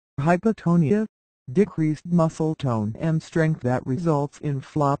Hypotonia, decreased muscle tone and strength that results in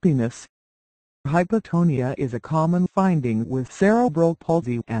floppiness. Hypotonia is a common finding with cerebral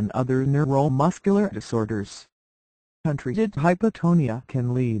palsy and other neuromuscular disorders. Untreated hypotonia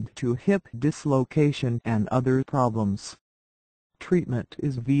can lead to hip dislocation and other problems. Treatment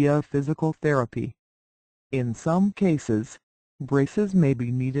is via physical therapy. In some cases, braces may be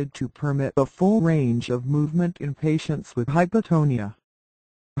needed to permit a full range of movement in patients with hypotonia.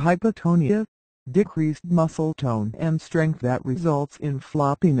 Hypotonia, decreased muscle tone and strength that results in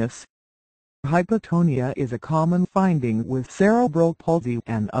floppiness. Hypotonia is a common finding with cerebral palsy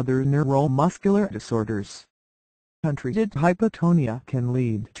and other neuromuscular disorders. Untreated hypotonia can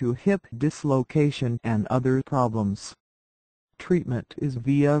lead to hip dislocation and other problems. Treatment is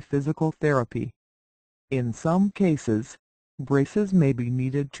via physical therapy. In some cases, braces may be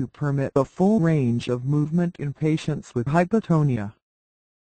needed to permit a full range of movement in patients with hypotonia.